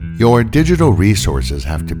Your digital resources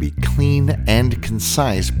have to be clean and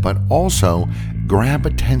concise, but also grab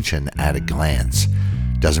attention at a glance.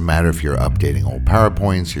 Doesn't matter if you're updating old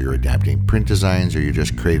PowerPoints, or you're adapting print designs, or you're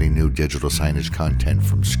just creating new digital signage content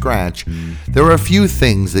from scratch, there are a few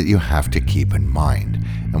things that you have to keep in mind.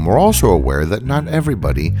 And we're also aware that not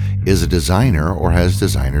everybody is a designer or has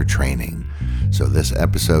designer training. So this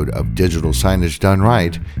episode of Digital Signage Done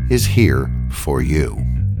Right is here for you.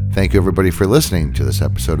 Thank you everybody for listening to this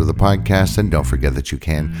episode of the podcast, and don't forget that you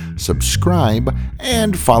can subscribe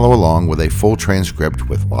and follow along with a full transcript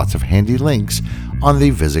with lots of handy links on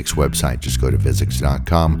the Vizix website. Just go to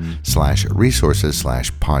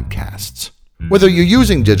vizix.com/resources/podcasts. Whether you're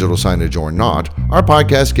using digital signage or not, our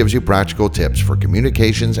podcast gives you practical tips for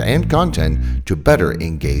communications and content to better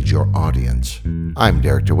engage your audience. I'm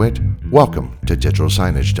Derek DeWitt. Welcome to Digital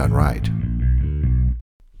Signage Done Right.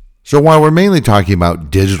 So while we're mainly talking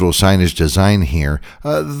about digital signage design here,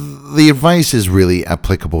 the advice is really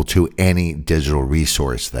applicable to any digital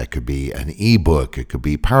resource. That could be an ebook, it could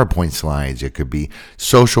be PowerPoint slides, it could be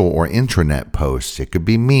social or intranet posts, it could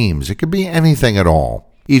be memes, it could be anything at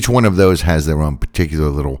all. Each one of those has their own particular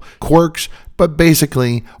little quirks, but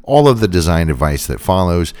basically all of the design advice that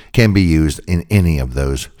follows can be used in any of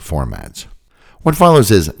those formats. What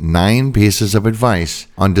follows is 9 pieces of advice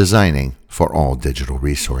on designing for all digital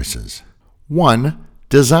resources. 1.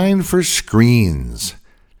 Design for screens.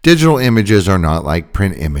 Digital images are not like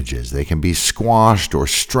print images. They can be squashed or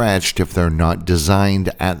stretched if they're not designed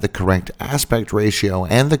at the correct aspect ratio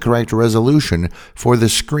and the correct resolution for the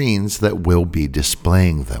screens that will be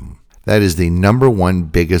displaying them. That is the number one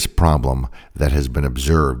biggest problem that has been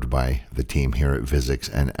observed by the team here at Vizix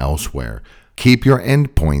and elsewhere. Keep your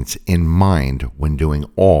endpoints in mind when doing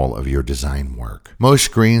all of your design work. Most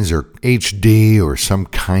screens are HD or some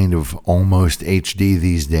kind of almost HD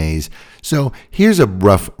these days, so here's a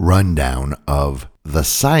rough rundown of the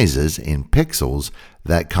sizes in pixels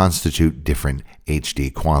that constitute different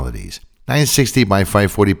HD qualities. 960 by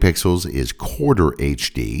 540 pixels is quarter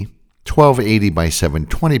HD. 1280 by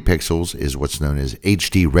 720 pixels is what's known as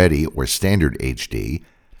HD Ready or Standard HD.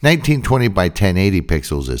 1920 by 1080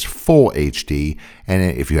 pixels is full HD, and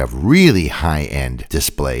if you have really high-end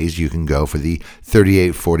displays, you can go for the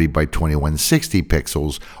 3840 by 2160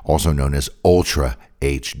 pixels, also known as Ultra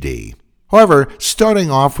HD. However, starting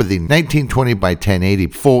off with the 1920 by 1080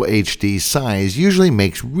 full HD size usually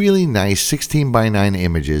makes really nice 16 by 9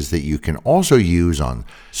 images that you can also use on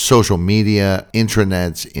social media,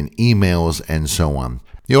 intranets, in emails, and so on.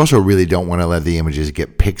 You also really don't want to let the images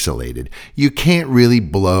get pixelated. You can't really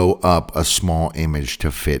blow up a small image to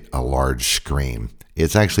fit a large screen.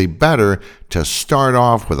 It's actually better to start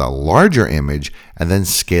off with a larger image and then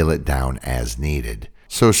scale it down as needed.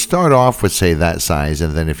 So start off with, say, that size,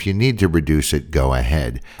 and then if you need to reduce it, go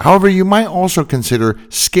ahead. However, you might also consider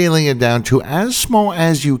scaling it down to as small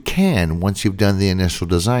as you can once you've done the initial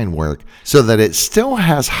design work, so that it still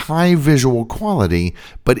has high visual quality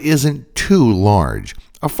but isn't too large.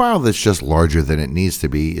 A file that's just larger than it needs to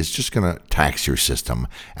be is just going to tax your system,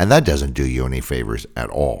 and that doesn't do you any favors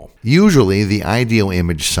at all. Usually, the ideal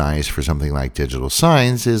image size for something like digital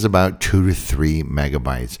signs is about 2 to 3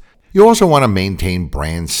 megabytes. You also want to maintain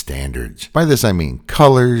brand standards. By this I mean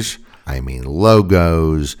colors, I mean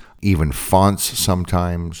logos, even fonts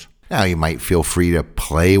sometimes. Now, you might feel free to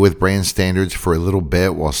play with brand standards for a little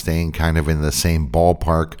bit while staying kind of in the same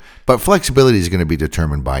ballpark, but flexibility is going to be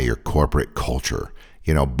determined by your corporate culture.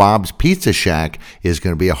 You know, Bob's Pizza Shack is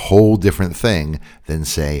going to be a whole different thing than,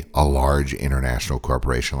 say, a large international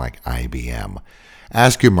corporation like IBM.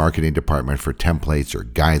 Ask your marketing department for templates or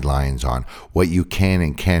guidelines on what you can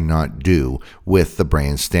and cannot do with the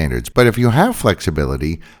brand standards. But if you have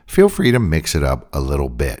flexibility, feel free to mix it up a little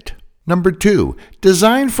bit. Number 2,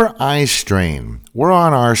 design for eye strain. We're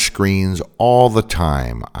on our screens all the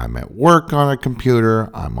time. I'm at work on a computer,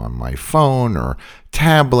 I'm on my phone or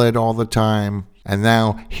tablet all the time. And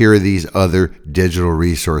now here are these other digital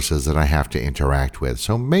resources that I have to interact with.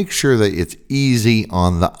 So make sure that it's easy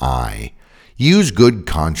on the eye. Use good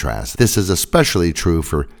contrast. This is especially true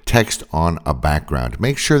for text on a background.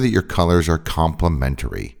 Make sure that your colors are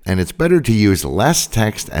complementary. And it's better to use less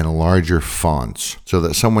text and larger fonts so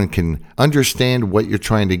that someone can understand what you're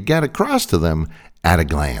trying to get across to them at a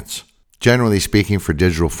glance. Generally speaking, for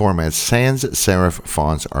digital formats, sans serif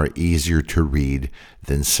fonts are easier to read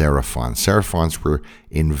than serif fonts. Serif fonts were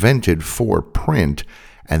invented for print,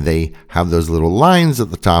 and they have those little lines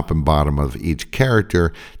at the top and bottom of each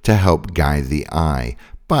character to help guide the eye.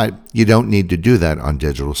 But you don't need to do that on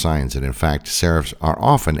digital signs, and in fact, serifs are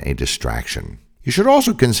often a distraction. You should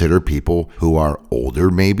also consider people who are older,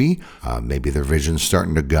 maybe their vision's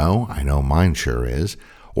starting to go. I know mine sure is.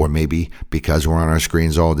 Or maybe because we're on our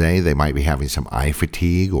screens all day, they might be having some eye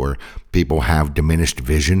fatigue, or people have diminished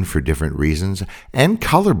vision for different reasons. And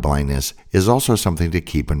color blindness is also something to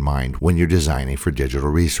keep in mind when you're designing for digital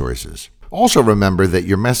resources. Also remember that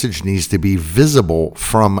your message needs to be visible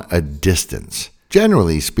from a distance.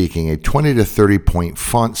 Generally speaking, a 20 to 30 point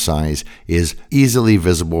font size is easily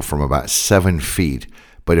visible from about 7 feet.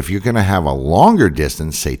 But if you're going to have a longer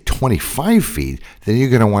distance, say 25 feet, then you're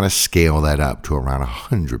going to want to scale that up to around a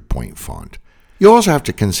 100 point font. You also have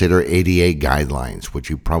to consider ADA guidelines,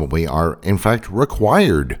 which you probably are, in fact,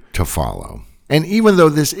 required to follow. And even though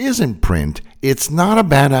this isn't print, it's not a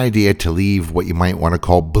bad idea to leave what you might want to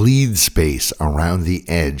call bleed space around the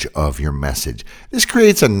edge of your message. This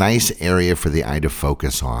creates a nice area for the eye to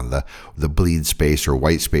focus on. The bleed space or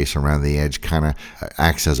white space around the edge kind of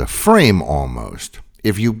acts as a frame almost.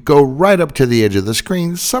 If you go right up to the edge of the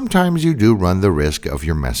screen, sometimes you do run the risk of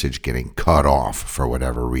your message getting cut off for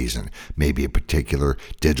whatever reason. Maybe a particular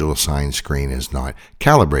digital sign screen is not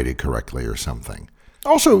calibrated correctly or something.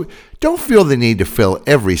 Also, don't feel the need to fill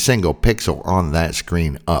every single pixel on that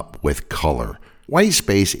screen up with color. White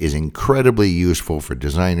space is incredibly useful for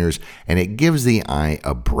designers, and it gives the eye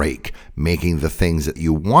a break, making the things that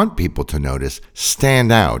you want people to notice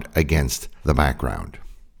stand out against the background.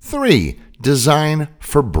 3. Design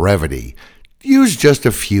for brevity. Use just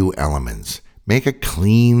a few elements. Make a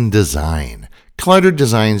clean design. Cluttered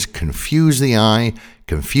designs confuse the eye,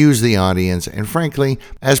 confuse the audience, and frankly,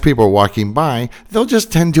 as people are walking by, they'll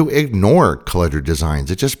just tend to ignore cluttered designs.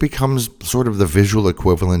 It just becomes sort of the visual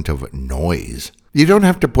equivalent of noise. You don't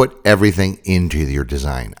have to put everything into your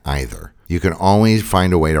design either. You can always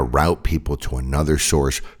find a way to route people to another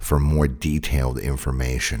source for more detailed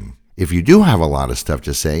information. If you do have a lot of stuff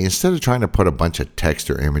to say, instead of trying to put a bunch of text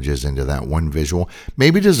or images into that one visual,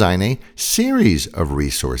 maybe design a series of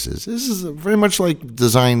resources. This is very much like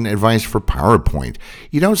design advice for PowerPoint.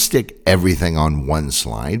 You don't stick everything on one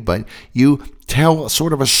slide, but you tell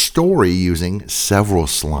sort of a story using several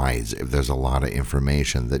slides if there's a lot of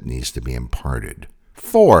information that needs to be imparted.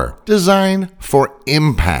 4. Design for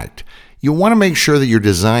impact. You want to make sure that your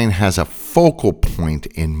design has a focal point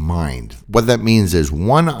in mind. What that means is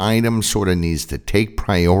one item sort of needs to take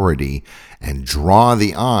priority and draw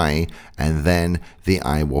the eye, and then the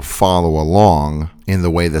eye will follow along in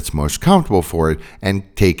the way that's most comfortable for it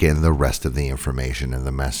and take in the rest of the information in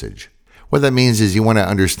the message. What that means is you want to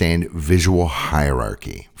understand visual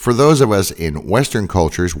hierarchy. For those of us in Western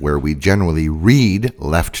cultures where we generally read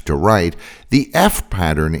left to right, the F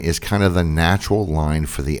pattern is kind of the natural line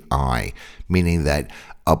for the eye, meaning that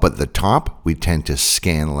up at the top, we tend to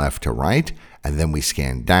scan left to right, and then we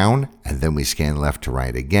scan down, and then we scan left to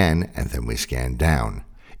right again, and then we scan down.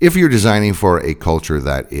 If you're designing for a culture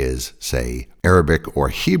that is, say, Arabic or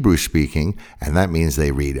Hebrew speaking, and that means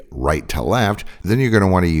they read right to left, then you're going to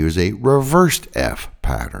want to use a reversed F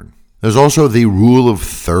pattern. There's also the rule of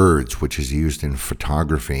thirds, which is used in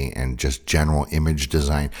photography and just general image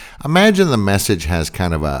design. Imagine the message has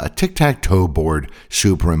kind of a tic-tac-toe board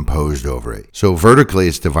superimposed over it. So vertically,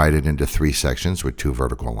 it's divided into 3 sections with 2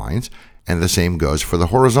 vertical lines, and the same goes for the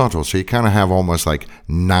horizontal. So you kind of have almost like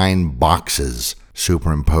 9 boxes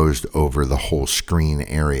superimposed over the whole screen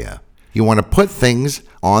area. You want to put things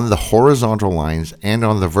on the horizontal lines and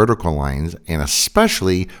on the vertical lines, and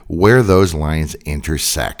especially where those lines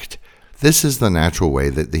intersect. This is the natural way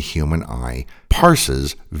that the human eye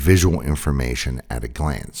parses visual information at a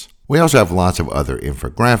glance. We also have lots of other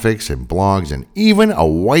infographics and blogs and even a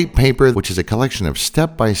white paper, which is a collection of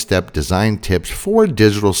step-by-step design tips for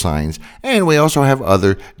digital signs. And we also have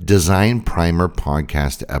other Design Primer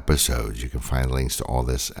podcast episodes. You can find links to all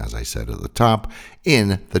this, as I said at the top,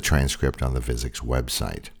 in the transcript on the Vuzix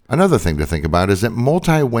website. Another thing to think about is that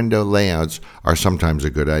multi-window layouts are sometimes a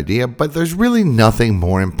good idea, but there's really nothing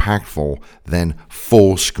more impactful than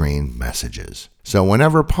full-screen messages. So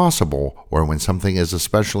whenever possible, or when something is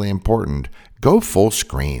especially important, go full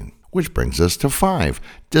screen. Which brings us to 5,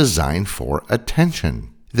 design for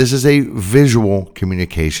attention. This is a visual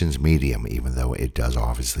communications medium, even though it does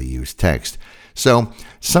obviously use text. So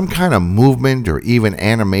some kind of movement or even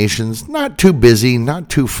animations, not too busy, not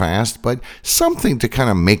too fast, but something to kind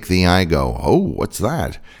of make the eye go, oh, what's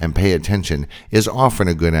that? And pay attention is often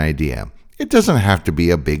a good idea. It doesn't have to be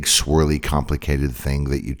a big, swirly, complicated thing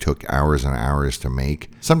that you took hours and hours to make.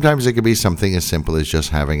 Sometimes it could be something as simple as just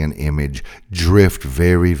having an image drift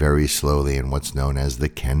very, very slowly in what's known as the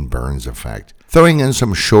Ken Burns effect. Throwing in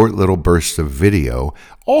some short little bursts of video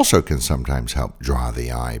also can sometimes help draw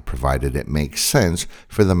the eye, provided it makes sense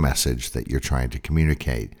for the message that you're trying to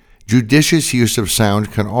communicate. Judicious use of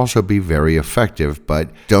sound can also be very effective, but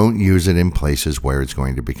don't use it in places where it's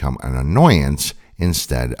going to become an annoyance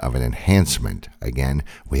instead of an enhancement. Again,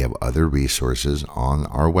 we have other resources on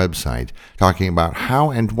our website talking about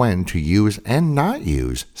how and when to use and not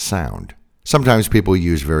use sound. Sometimes people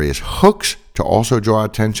use various hooks to also draw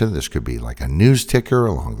attention. This could be like a news ticker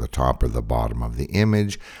along the top or the bottom of the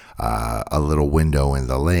image, a little window in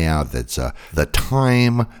the layout that's the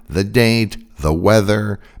time, the date, the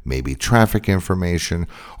weather, maybe traffic information.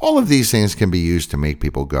 All of these things can be used to make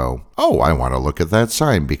people go, oh, I want to look at that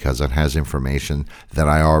sign because it has information that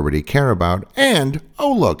I already care about. And,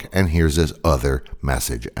 oh, look, and here's this other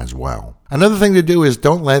message as well. Another thing to do is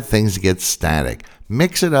don't let things get static.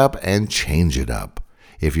 Mix it up and change it up.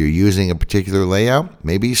 If you're using a particular layout,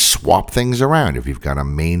 maybe swap things around. If you've got a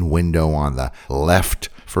main window on the left,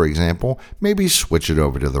 for example, maybe switch it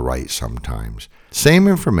over to the right sometimes. Same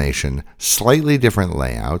information, slightly different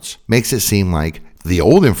layouts, makes it seem like the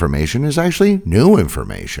old information is actually new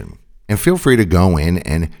information. And feel free to go in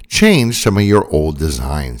and change some of your old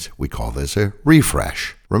designs. We call this a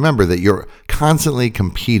refresh. Remember that you're constantly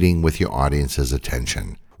competing with your audience's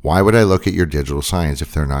attention. Why would I look at your digital signs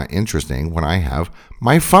if they're not interesting when I have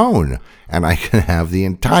my phone and I can have the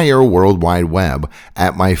entire World Wide Web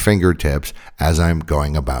at my fingertips as I'm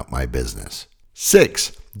going about my business?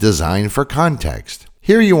 6. Design for context.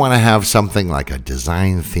 Here you want to have something like a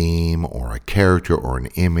design theme or a character or an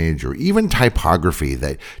image or even typography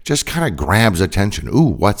that just kind of grabs attention. Ooh,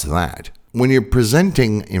 what's that? When you're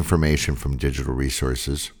presenting information from digital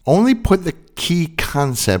resources, only put the key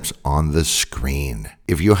concepts on the screen.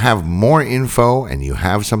 If you have more info and you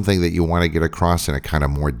have something that you want to get across in a kind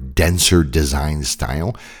of more denser design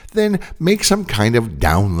style, then make some kind of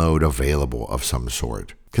download available of some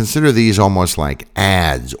sort. Consider these almost like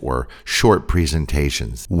ads or short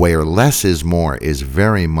presentations, where less is more is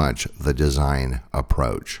very much the design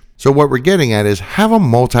approach. So what we're getting at is have a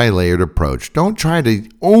multi-layered approach. Don't try to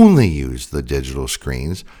only use the digital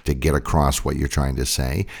screens to get across what you're trying to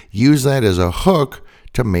say. Use that as a hook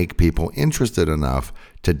to make people interested enough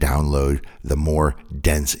to download the more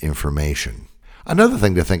dense information. Another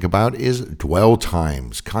thing to think about is dwell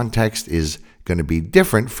times. Context is going to be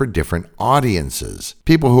different for different audiences.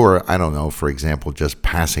 People who are, for example, just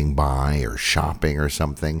passing by or shopping or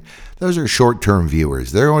something, those are short-term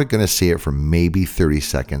viewers. They're only going to see it for maybe 30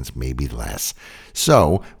 seconds, maybe less.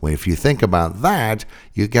 So if you think about that,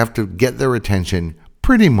 you have to get their attention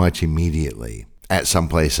pretty much immediately. At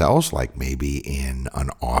someplace else, like maybe in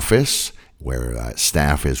an office where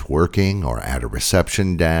staff is working, or at a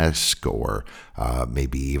reception desk, or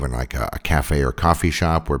maybe even like a cafe or coffee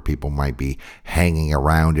shop where people might be hanging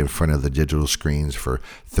around in front of the digital screens for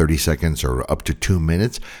 30 seconds or up to 2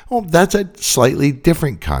 minutes. Well, that's a slightly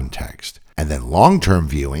different context. And then long-term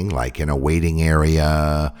viewing, like in a waiting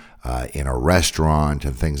area, in a restaurant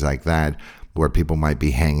and things like that, where people might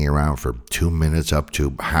be hanging around for 2 minutes up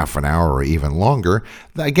to half an hour or even longer.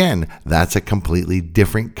 Again, that's a completely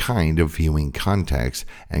different kind of viewing context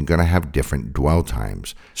and going to have different dwell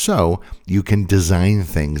times. So you can design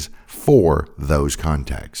things for those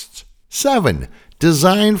contexts. 7,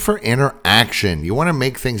 design for interaction. You want to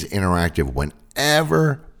make things interactive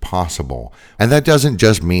whenever possible. And that doesn't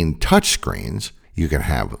just mean touch screens. You can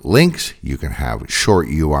have links, you can have short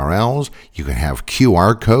URLs, you can have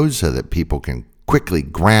QR codes so that people can quickly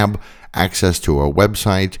grab access to a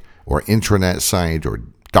website or intranet site or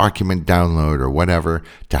document download or whatever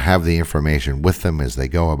to have the information with them as they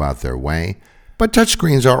go about their way. But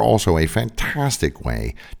touchscreens are also a fantastic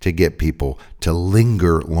way to get people to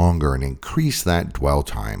linger longer and increase that dwell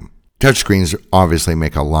time. Touchscreens obviously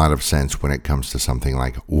make a lot of sense when it comes to something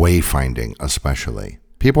like wayfinding especially.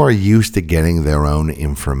 People are used to getting their own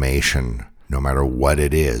information, no matter what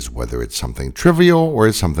it is, whether it's something trivial or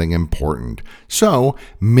it's something important. So,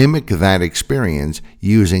 mimic that experience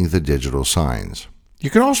using the digital signs.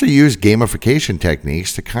 You can also use gamification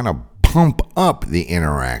techniques to kind of pump up the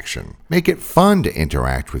interaction. Make it fun to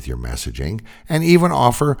interact with your messaging, and even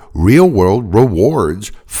offer real-world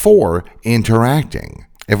rewards for interacting.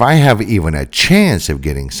 If I have even a chance of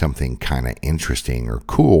getting something kind of interesting or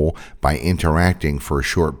cool by interacting for a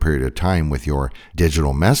short period of time with your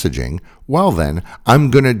digital messaging, well then, I'm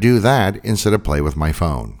going to do that instead of play with my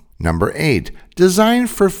phone. Number 8, design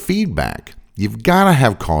for feedback. You've got to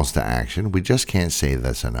have calls to action. We just can't say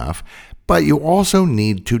this enough. But you also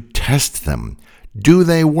need to test them. Do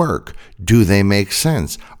they work? Do they make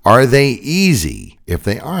sense? Are they easy? If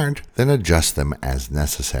they aren't, then adjust them as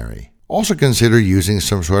necessary. Also consider using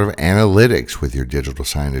some sort of analytics with your digital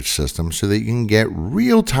signage system so that you can get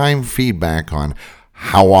real-time feedback on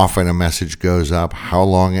how often a message goes up, how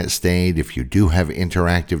long it stayed, if you do have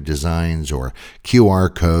interactive designs or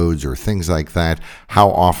QR codes or things like that, how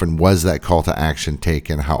often was that call to action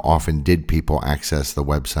taken, how often did people access the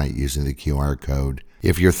website using the QR code.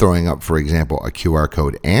 If you're throwing up, for example, a QR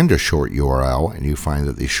code and a short URL, and you find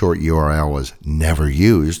that the short URL was never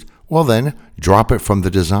used, well then, drop it from the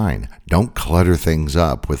design. Don't clutter things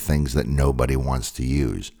up with things that nobody wants to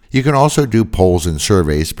use. You can also do polls and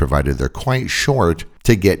surveys, provided they're quite short,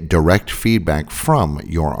 to get direct feedback from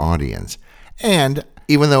your audience. And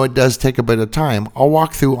even though it does take a bit of time, a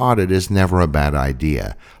walkthrough audit is never a bad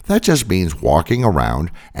idea. That just means walking around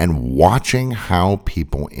and watching how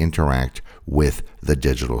people interact with the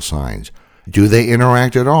digital signs. Do they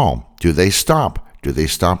interact at all? Do they stop? Do they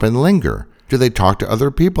stop and linger? Do they talk to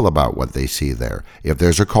other people about what they see there? If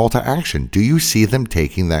there's a call to action, do you see them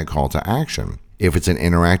taking that call to action? If it's an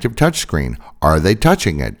interactive touchscreen, are they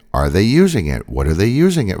touching it? Are they using it? What are they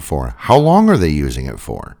using it for? How long are they using it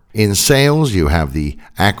for? In sales, you have the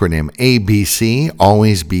acronym ABC,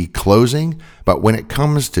 always be closing, but when it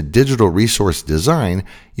comes to digital resource design,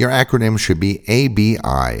 your acronym should be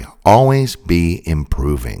ABI, always be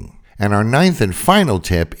improving. And our ninth and final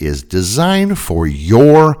tip is design for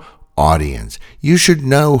your audience. You should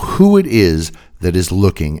know who it is that is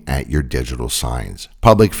looking at your digital signs.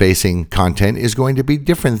 Public-facing content is going to be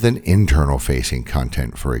different than internal-facing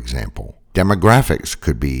content, for example. Demographics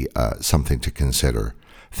could be something to consider.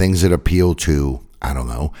 Things that appeal to,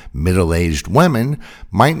 middle-aged women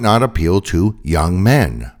might not appeal to young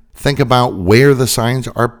men. Think about where the signs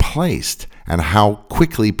are placed and how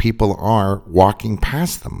quickly people are walking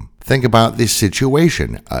past them. Think about the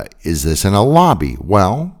situation. Is this in a lobby?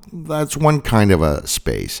 Well, that's one kind of a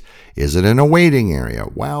space. Is it in a waiting area?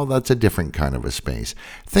 Well, that's a different kind of a space.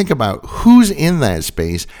 Think about who's in that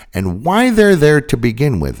space and why they're there to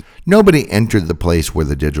begin with. Nobody entered the place where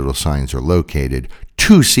the digital signs are located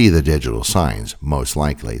to see the digital signs, most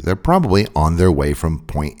likely. They're probably on their way from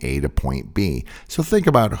point A to point B. So think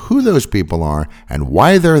about who those people are and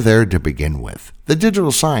why they're there to begin with. The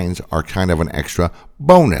digital signs are kind of an extra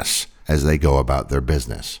bonus as they go about their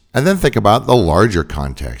business. And then think about the larger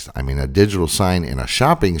context. A digital sign in a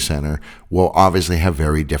shopping center will obviously have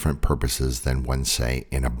very different purposes than one, say,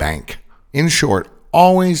 in a bank. In short,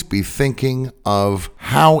 always be thinking of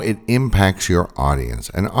how it impacts your audience.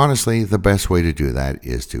 And honestly, the best way to do that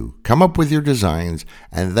is to come up with your designs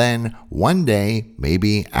and then one day,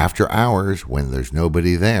 maybe after hours when there's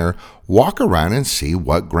nobody there, walk around and see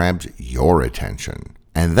what grabs your attention.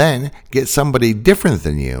 And then get somebody different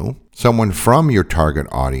than you, someone from your target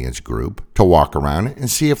audience group, to walk around and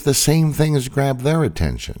see if the same thing has grabbed their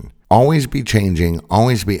attention. Always be changing,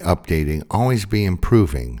 always be updating, always be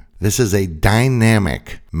improving. This is a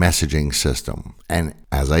dynamic messaging system. And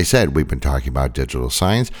as I said, we've been talking about digital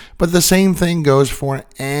signs, but the same thing goes for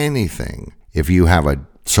anything. If you have a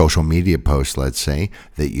social media post, let's say,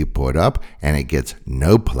 that you put up and it gets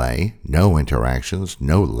no play, no interactions,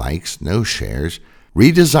 no likes, no shares,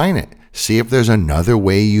 redesign it. See if there's another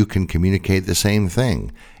way you can communicate the same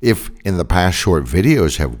thing. If in the past short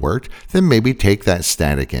videos have worked, then maybe take that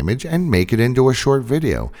static image and make it into a short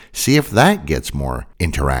video. See if that gets more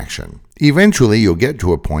interaction. Eventually, you'll get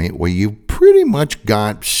to a point where you've pretty much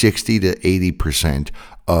got 60 to 80%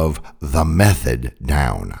 of the method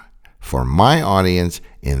down. For my audience,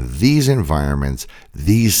 in these environments,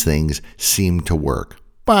 these things seem to work.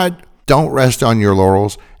 But don't rest on your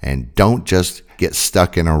laurels and don't just get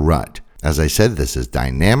stuck in a rut. As I said, this is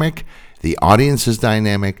dynamic, the audience is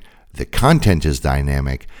dynamic, the content is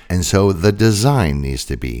dynamic, and so the design needs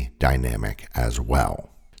to be dynamic as well.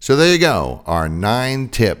 So there you go, our 9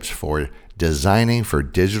 tips for designing for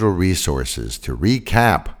digital resources. To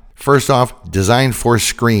recap, first off, design for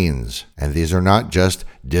screens. And these are not just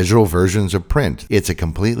digital versions of print. It's a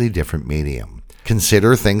completely different medium.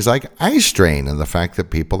 Consider things like eye strain and the fact that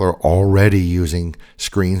people are already using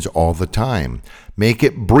screens all the time. Make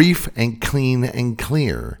it brief and clean and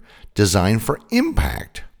clear. Design for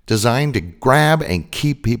impact. Design to grab and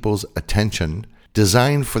keep people's attention.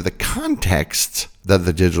 Design for the contexts that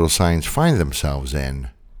the digital signs find themselves in.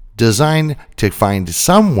 Design to find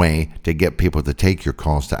some way to get people to take your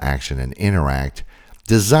calls to action and interact.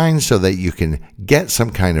 designed so that you can get some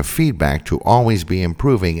kind of feedback to always be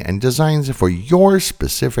improving, and designed for your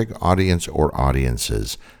specific audience or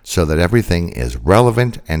audiences so that everything is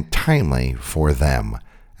relevant and timely for them.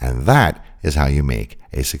 And that is how you make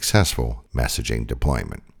a successful messaging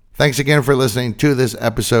deployment. Thanks again for listening to this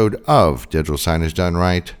episode of Digital Signage Done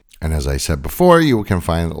Right. And as I said before, you can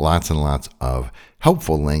find lots and lots of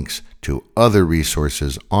helpful links to other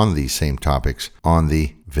resources on these same topics on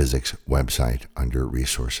the Vuzix website under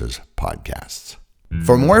Resources Podcasts.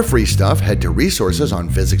 For more free stuff, head to resources on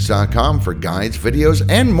Vuzix.com for guides, videos,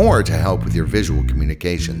 and more to help with your visual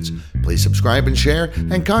communications. Please subscribe and share,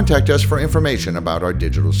 and contact us for information about our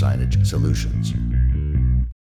digital signage solutions.